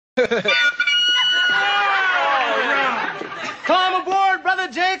Climb aboard, Brother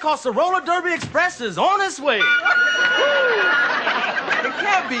Jay, cause the Roller Derby Express is on its way. It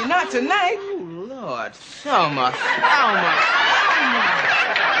can't be, not tonight. Oh, Lord. Thelma.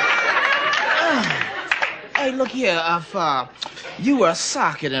 Hey, look here. If you were a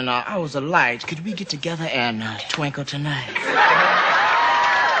socket and I was a light, could we get together and twinkle tonight?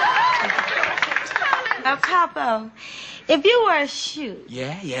 Papo, if you were a shoe.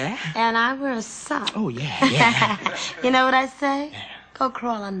 Yeah. And I were a sock. Oh, yeah. You know what I say? Yeah. Go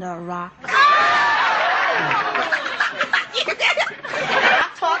crawl under a rock.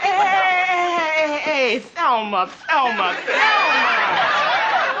 Hey, Thelma.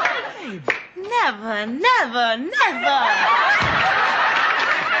 Never.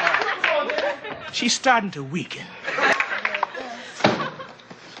 She's starting to weaken.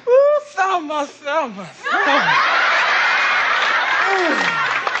 Ooh, Thelma.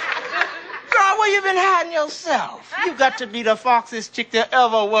 Girl, where you been hiding yourself? You got to be the foxiest chick there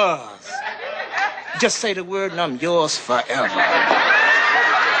ever was. Just say the word and I'm yours forever.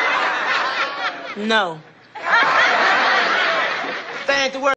 No. That ain't the word.